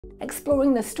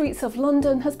Exploring the streets of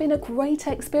London has been a great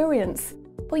experience,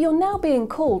 but you're now being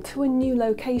called to a new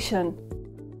location.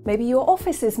 Maybe your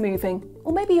office is moving,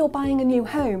 or maybe you're buying a new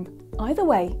home. Either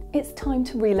way, it's time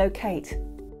to relocate.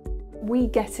 We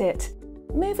get it.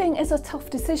 Moving is a tough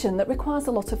decision that requires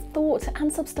a lot of thought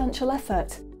and substantial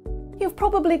effort. You've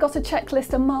probably got a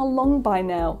checklist a mile long by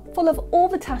now, full of all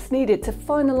the tasks needed to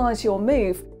finalise your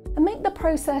move and make the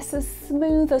process as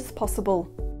smooth as possible.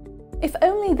 If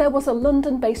only there was a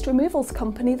London-based removals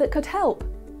company that could help.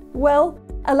 Well,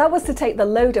 allow us to take the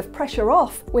load of pressure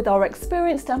off with our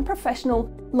experienced and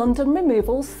professional London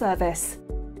Removals service.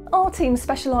 Our team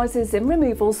specialises in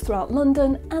removals throughout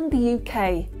London and the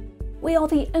UK. We are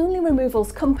the only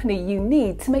removals company you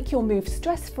need to make your move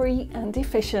stress-free and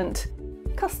efficient.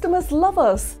 Customers love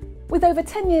us. With over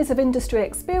 10 years of industry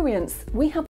experience, we have